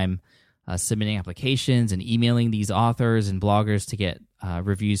lot of time submitting applications and emailing these authors and bloggers to get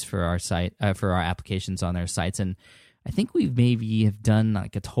reviews for our site, for our applications on their sites. And I think we maybe have done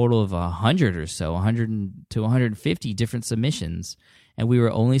like a total of 100 or so, 100 to 150 different submissions, and we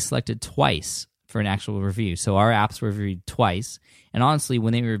were only selected twice for an actual review. So our apps were reviewed twice, and honestly,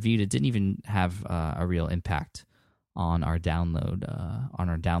 when they were reviewed, it didn't even have a real impact on our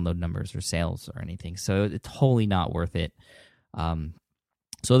download numbers or sales or anything. So it's totally not worth it.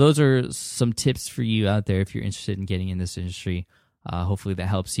 So those are some tips for you out there if you're interested in getting in this industry. Hopefully that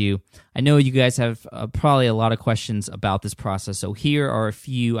helps you. I know you guys have probably a lot of questions about this process, so here are a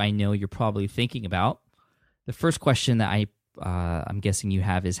few I know you're probably thinking about. The first question that I'm guessing you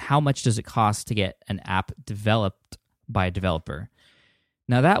have is, how much does it cost to get an app developed by a developer?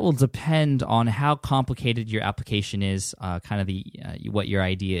 Now that will depend on how complicated your application is, kind of what your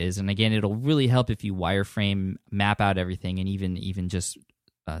idea is, and again, it'll really help if you wireframe, map out everything, and even just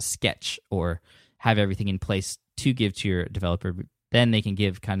sketch or have everything in place to give to your developer. Then they can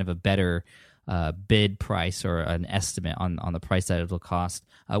give kind of a better bid price or an estimate on the price that it'll cost.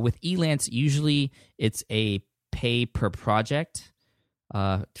 With Elance, usually it's a pay per project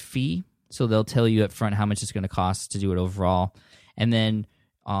fee, so they'll tell you up front how much it's going to cost to do it overall. And then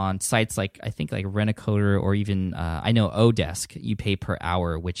on sites like Rent-A-Coder or even I know Odesk, you pay per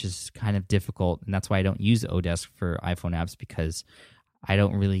hour, which is kind of difficult, and that's why I don't use Odesk for iPhone apps, because I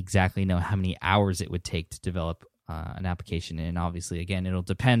don't really exactly know how many hours it would take to develop an application. And obviously, again, it'll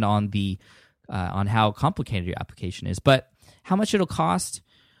depend on on how complicated your application is. But how much it'll cost,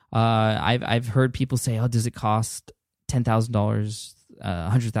 I've heard people say, "Oh, does it cost $10,000,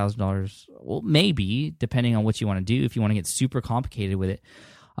 $100,000?" Well, maybe, depending on what you want to do. If you want to get super complicated with it,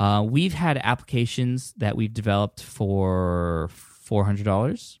 we've had applications that we've developed for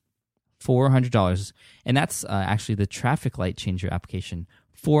 $400. And that's actually the traffic light changer application,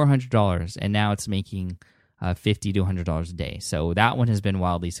 $400, and now it's making $50 to $100 a day. So that one has been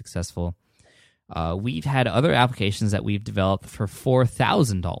wildly successful. We've had other applications that we've developed for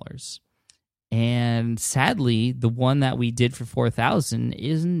 $4,000, and sadly, the one that we did for $4,000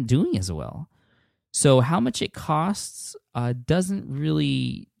 isn't doing as well. So how much it costs doesn't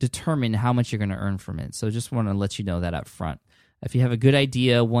really determine how much you're going to earn from it. So just want to let you know that up front. If you have a good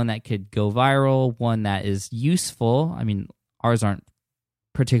idea, one that could go viral, one that is useful, I mean, ours aren't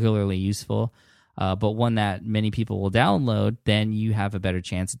particularly useful, but one that many people will download, then you have a better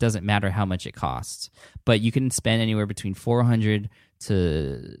chance. It doesn't matter how much it costs, but you can spend anywhere between $400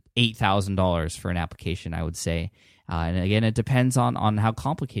 to $8,000 for an application, I would say. And again, it depends on how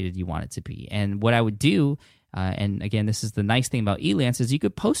complicated you want it to be. And what I would do, and again, this is the nice thing about Elance, is you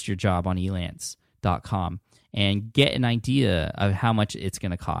could post your job on elance.com. and get an idea of how much it's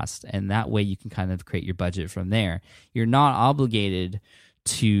going to cost. And that way you can kind of create your budget from there. You're not obligated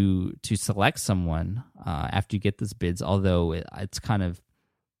to select someone after you get those bids, although it's kind of,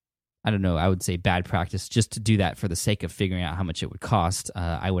 I don't know, I would say bad practice just to do that for the sake of figuring out how much it would cost.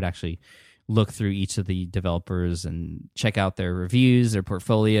 I would actually look through each of the developers and check out their reviews, their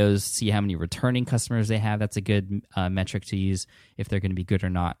portfolios, see how many returning customers they have. That's a good metric to use if they're going to be good or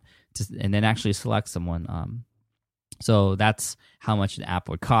not. And then actually select someone. So that's how much an app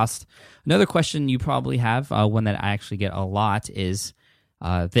would cost. Another question you probably have, one that I actually get a lot, is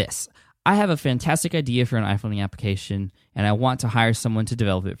this. I have a fantastic idea for an iPhone application, and I want to hire someone to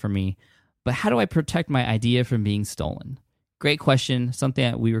develop it for me, but how do I protect my idea from being stolen? Great question, something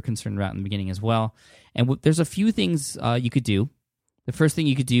that we were concerned about in the beginning as well. And there's a few things you could do. The first thing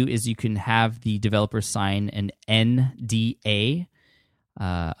you could do is you can have the developer sign an NDA,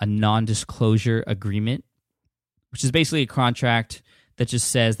 a non-disclosure agreement which is basically a contract that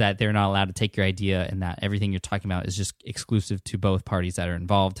just says that they're not allowed to take your idea and that everything you're talking about is just exclusive to both parties that are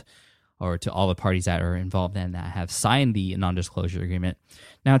involved, or to all the parties that are involved and that have signed the non-disclosure agreement.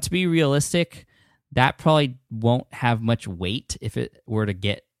 Now, to be realistic, that probably won't have much weight if it were to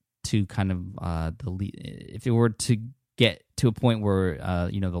get to kind of if it were to get to a point where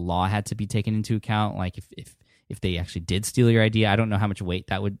the law had to be taken into account, like if they actually did steal your idea. I don't know how much weight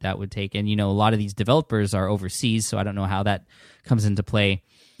that would take. And a lot of these developers are overseas, so I don't know how that comes into play.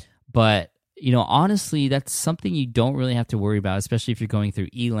 But honestly, that's something you don't really have to worry about, especially if you're going through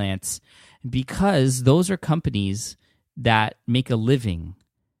Elance, because those are companies that make a living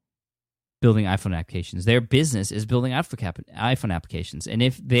building iPhone applications. Their business is building iPhone applications, and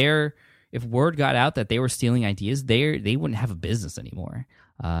if word got out that they were stealing ideas, they wouldn't have a business anymore.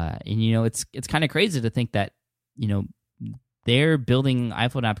 It's kind of crazy to think that they're building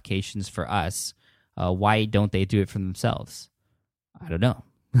iPhone applications for us. Why don't they do it for themselves? I don't know.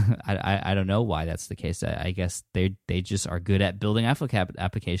 I don't know why that's the case. I guess they just are good at building iPhone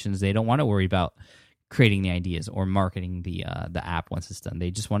applications. They don't want to worry about creating the ideas or marketing the app once it's done.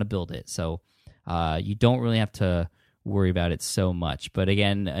 They just want to build it. So you don't really have to worry about it so much. But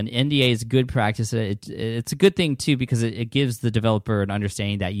again, an NDA is good practice. It's a good thing too, because it gives the developer an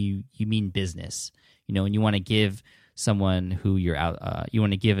understanding that you mean business. And you want to give someone who you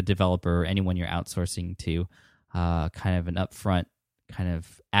want to give a developer or anyone you're outsourcing to kind of an upfront kind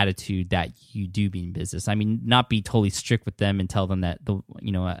of attitude that you do mean business. I mean, not be totally strict with them and tell them that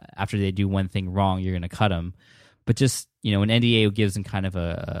after they do one thing wrong, you're going to cut them, but just an NDA gives them kind of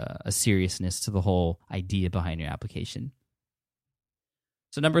a seriousness to the whole idea behind your application.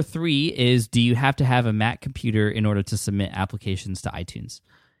 So number 3 is, do you have to have a Mac computer in order to submit applications to iTunes?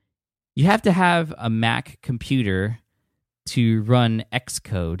 You have to have a Mac computer to run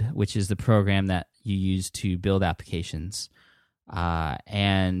Xcode, which is the program that you use to build applications.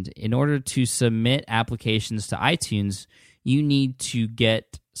 And in order to submit applications to iTunes, you need to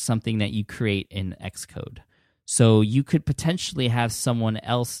get something that you create in Xcode. So you could potentially have someone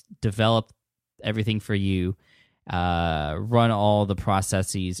else develop everything for you, run all the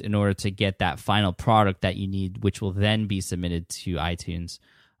processes in order to get that final product that you need, which will then be submitted to iTunes.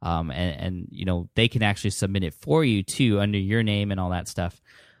 And they can actually submit it for you too, under your name and all that stuff.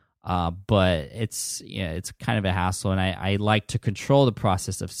 But it's kind of a hassle, and I like to control the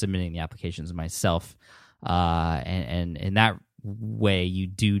process of submitting the applications myself. And in that way, you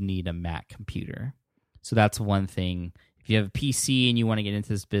do need a Mac computer. So that's one thing. If you have a PC and you want to get into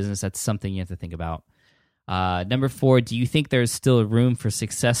this business, that's something you have to think about. Number 4, do you think there's still room for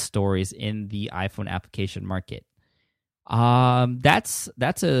success stories in the iPhone application market?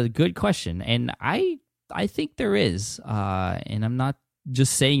 That's a good question, and I think there is. And I'm not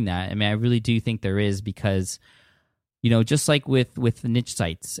just saying that. I mean, I really do think there is, because just like with niche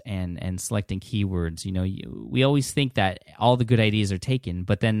sites and selecting keywords, we always think that all the good ideas are taken,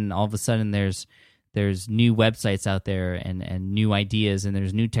 but then all of a sudden there's new websites out there and new ideas, and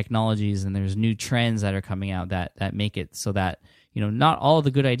there's new technologies, and there's new trends that are coming out that make it so that not all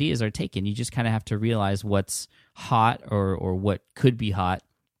the good ideas are taken. You just kind of have to realize what's hot or what could be hot.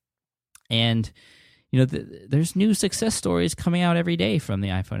 And there's new success stories coming out every day from the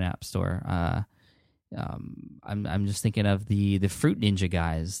iPhone App Store. I'm just thinking of the Fruit Ninja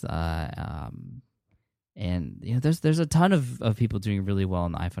guys, and there's a ton of people doing really well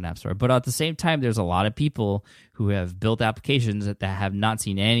in the iPhone App Store. But at the same time, there's a lot of people who have built applications that have not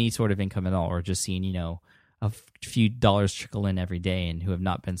seen any sort of income at all, or just seen a few dollars trickle in every day, and who have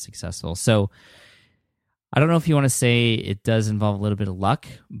not been successful. So I don't know if you want to say it does involve a little bit of luck,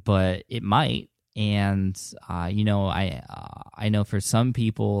 but it might. And I know for some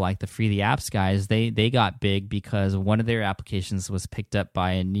people, like the Free the Apps guys, they got big because one of their applications was picked up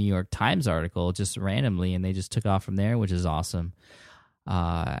by a New York Times article just randomly, and they just took off from there, which is awesome.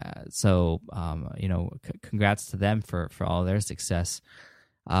 So congrats to them for all their success.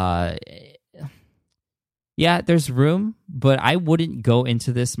 Yeah, there's room, but I wouldn't go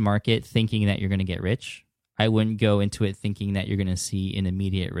into this market thinking that you're going to get rich. I wouldn't go into it thinking that you're going to see an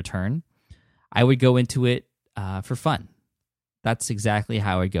immediate return. I would go into it for fun. That's exactly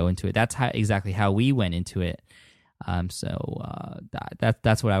how I go into it. That's exactly how we went into it. So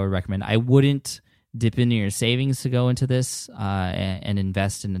that's what I would recommend. I wouldn't dip into your savings to go into this and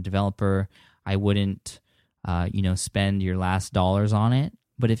invest in a developer. I wouldn't spend your last dollars on it.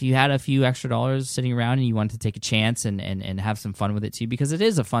 But if you had a few extra dollars sitting around and you wanted to take a chance and have some fun with it too, because it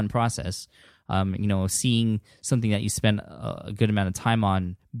is a fun process. Seeing something that you spend a good amount of time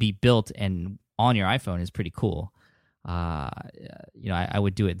on be built and on your iPhone is pretty cool. I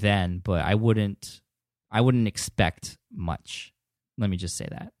would do it then, but I wouldn't I wouldn't expect much. Let me just say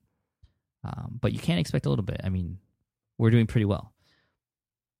that. But you can expect a little bit. I mean, we're doing pretty well.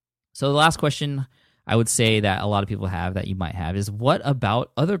 So the last question I would say that a lot of people have that you might have is, what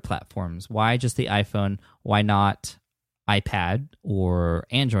about other platforms? Why just the iPhone? Why not iPad or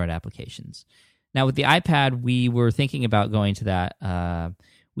Android applications? Now, with the iPad, we were thinking about going to that.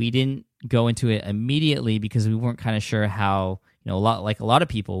 We didn't go into it immediately because we weren't kind of sure how, a lot of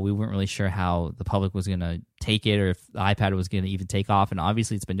people, we weren't really sure how the public was going to take it or if the iPad was going to even take off. And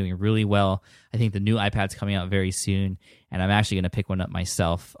obviously, it's been doing really well. I think the new iPad's coming out very soon, and I'm actually going to pick one up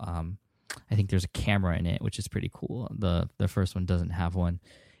myself. I think there's a camera in it, which is pretty cool. The first one doesn't have one.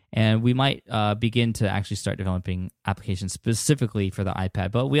 And we might begin to actually start developing applications specifically for the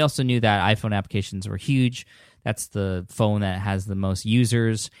iPad. But we also knew that iPhone applications were huge. That's the phone that has the most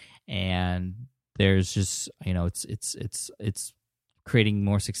users, and there's just it's creating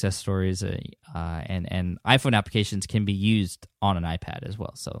more success stories. And iPhone applications can be used on an iPad as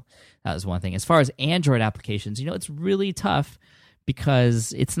well. So that was one thing. As far as Android applications, it's really tough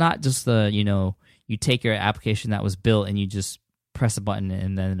because it's not just you take your application that was built and you just press a button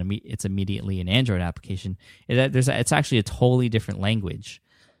and then it's immediately an Android application. It's actually a totally different language.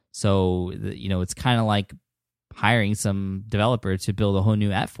 So, it's kind of like hiring some developer to build a whole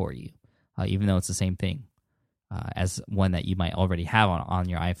new app for you, even though it's the same thing as one that you might already have on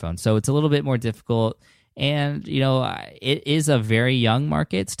your iPhone. So it's a little bit more difficult. And, it is a very young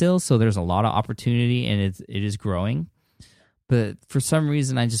market still, so there's a lot of opportunity and it is growing. But for some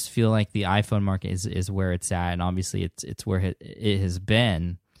reason, I just feel like the iPhone market is where it's at, and obviously it's where it has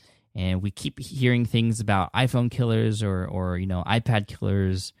been. And we keep hearing things about iPhone killers or iPad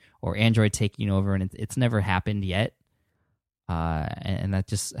killers or Android taking over, and it's never happened yet. And that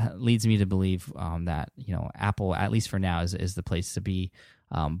just leads me to believe that Apple, at least for now, is the place to be.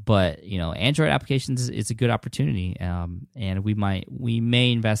 But Android applications is a good opportunity, and we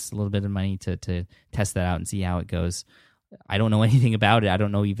may invest a little bit of money to test that out and see how it goes. I don't know anything about it. I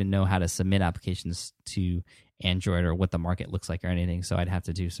don't even know how to submit applications to Android or what the market looks like or anything. So I'd have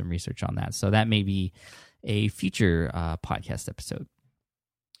to do some research on that. So that may be a future podcast episode.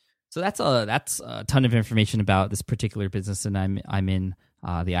 So that's a ton of information about this particular business, and I'm in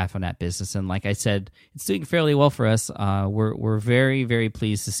the iPhone app business. And like I said, it's doing fairly well for us. We're very, very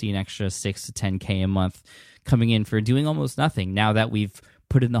pleased to see an extra 6 to 10K a month coming in for doing almost nothing. Now that we've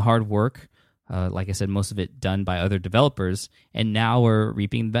put in the hard work. Like I said, most of it done by other developers, and now we're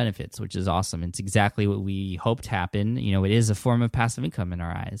reaping the benefits, which is awesome. It's exactly what we hoped happened. It is a form of passive income in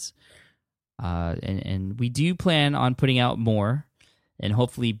our eyes. And we do plan on putting out more, and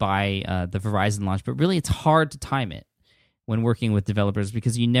hopefully by the Verizon launch. But really, it's hard to time it when working with developers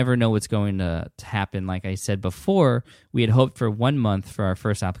because you never know what's going to happen. Like I said before, we had hoped for 1 month for our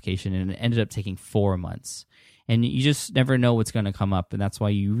first application, and it ended up taking 4 months. And you just never know what's going to come up, and that's why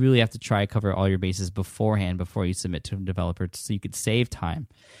you really have to try to cover all your bases beforehand before you submit to a developer so you could save time.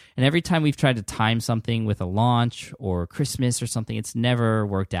 And every time we've tried to time something with a launch or Christmas or something, it's never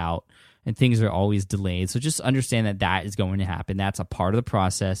worked out, and things are always delayed. So just understand that is going to happen. That's a part of the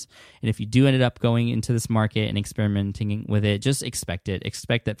process. And if you do end up going into this market and experimenting with it, just expect it.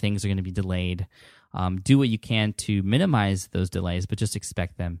 Expect that things are going to be delayed. Do what you can to minimize those delays, but just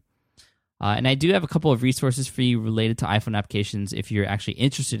expect them. And I do have a couple of resources for you related to iPhone applications if you're actually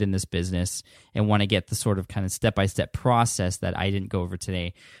interested in this business and want to get the sort of kind of step-by-step process that I didn't go over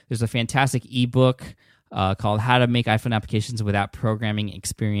today. There's a fantastic ebook called How to Make iPhone Applications Without Programming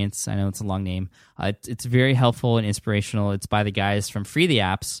Experience. I know it's a long name. It's very helpful and inspirational. It's by the guys from Free the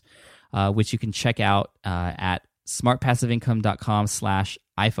Apps, which you can check out at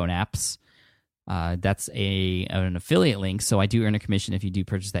smartpassiveincome.com/iPhoneapps. That's an affiliate link, so I do earn a commission if you do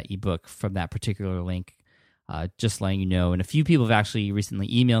purchase that ebook from that particular link. Just letting you know. And a few people have actually recently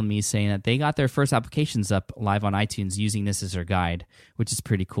emailed me saying that they got their first applications up live on iTunes using this as their guide, which is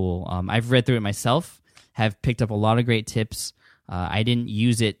pretty cool. I've read through it myself, have picked up a lot of great tips. I didn't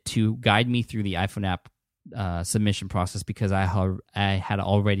use it to guide me through the iPhone app submission process because I had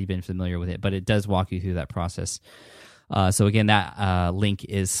already been familiar with it, but it does walk you through that process. So again, that link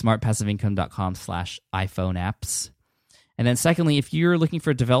is smartpassiveincome.com/iPhoneapps. And then secondly, if you're looking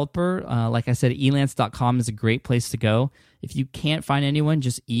for a developer, like I said, elance.com is a great place to go. If you can't find anyone,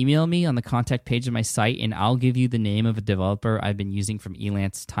 just email me on the contact page of my site, and I'll give you the name of a developer I've been using from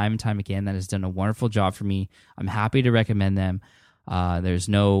Elance time and time again that has done a wonderful job for me. I'm happy to recommend them. There's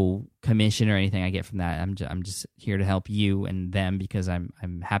no commission or anything I get from that. I'm just here to help you and them because I'm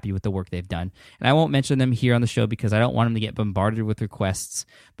happy with the work they've done. And I won't mention them here on the show because I don't want them to get bombarded with requests.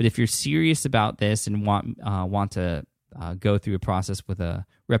 But if you're serious about this and want to go through a process with a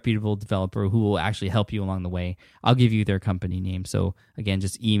reputable developer who will actually help you along the way, I'll give you their company name. So again,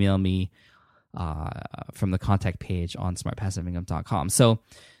 just email me from the contact page on smartpassiveincome.com. So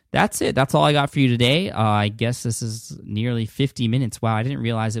that's it. That's all I got for you today. I guess this is nearly 50 minutes. Wow, I didn't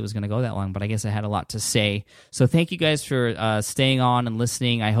realize it was going to go that long, but I guess I had a lot to say. So thank you guys for staying on and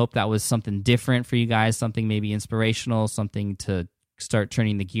listening. I hope that was something different for you guys, something maybe inspirational, something to start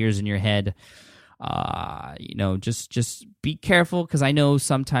turning the gears in your head. Just be careful, because I know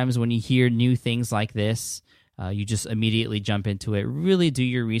sometimes when you hear new things like this, you just immediately jump into it. Really do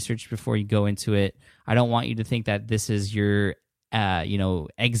your research before you go into it. I don't want you to think that this is your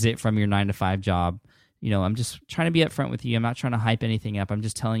exit from your 9-to-5 job. I'm just trying to be upfront with you. I'm not trying to hype anything up. I'm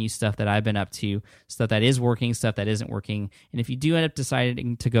just telling you stuff that I've been up to, stuff that is working, stuff that isn't working. And if you do end up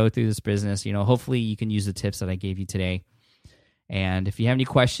deciding to go through this business, hopefully you can use the tips that I gave you today. And if you have any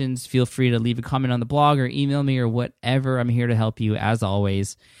questions, feel free to leave a comment on the blog or email me or whatever. I'm here to help you as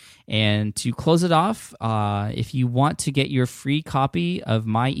always. And to close it off, if you want to get your free copy of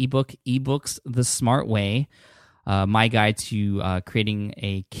my ebook, eBooks the Smart Way, my guide to creating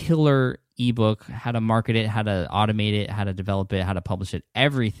a killer ebook, how to market it, how to automate it, how to develop it, how to publish it,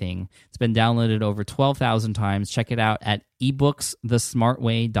 everything. It's been downloaded over 12,000 times. Check it out at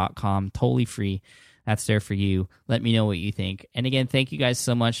ebooksthesmartway.com, totally free. That's there for you. Let me know what you think. And again, thank you guys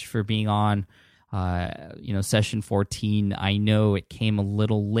so much for being on session 14. I know it came a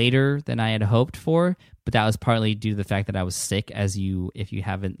little later than I had hoped for, but that was partly due to the fact that I was sick. If you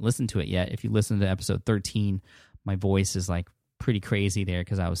haven't listened to it yet, if you listen to episode 13, my voice is like pretty crazy there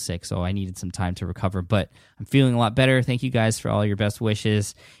because I was sick, so I needed some time to recover, but I'm feeling a lot better. Thank you guys for all your best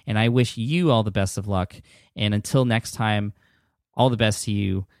wishes, and I wish you all the best of luck. And until next time, all the best to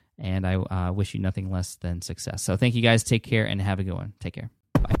you, and I wish you nothing less than success. So thank you guys. Take care and have a good one. Take care.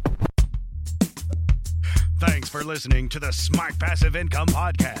 Bye. Thanks for listening to the Smart Passive Income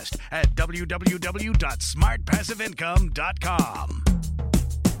Podcast at www.smartpassiveincome.com.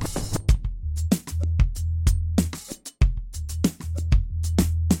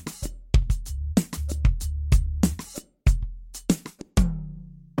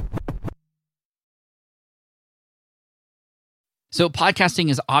 So podcasting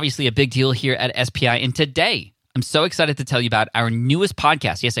is obviously a big deal here at SPI, and today I'm so excited to tell you about our newest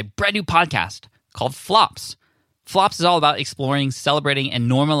podcast. Yes, a brand new podcast called Flops. Flops is all about exploring, celebrating,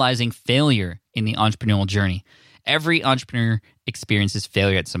 and normalizing failure in the entrepreneurial journey. Every entrepreneur experiences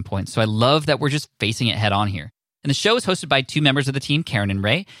failure at some point, so I love that we're just facing it head on here. And the show is hosted by two members of the team, Karen and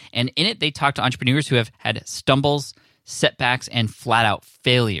Ray, and in it they talk to entrepreneurs who have had stumbles, setbacks, and flat-out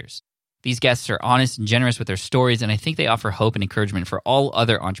failures. These guests are honest and generous with their stories, and I think they offer hope and encouragement for all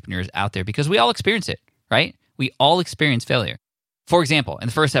other entrepreneurs out there because we all experience it, right? We all experience failure. For example, in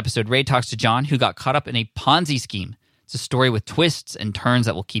the first episode, Ray talks to John, who got caught up in a Ponzi scheme. It's a story with twists and turns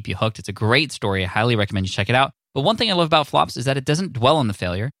that will keep you hooked. It's a great story. I highly recommend you check it out. But one thing I love about Flops is that it doesn't dwell on the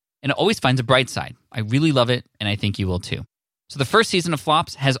failure, and it always finds a bright side. I really love it, and I think you will too. So the first season of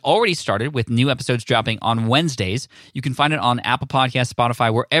Flops has already started with new episodes dropping on Wednesdays. You can find it on Apple Podcasts,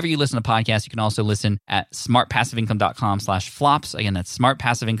 Spotify, wherever you listen to podcasts. You can also listen at smartpassiveincome.com/flops. Again, that's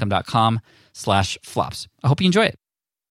smartpassiveincome.com/flops. I hope you enjoy it.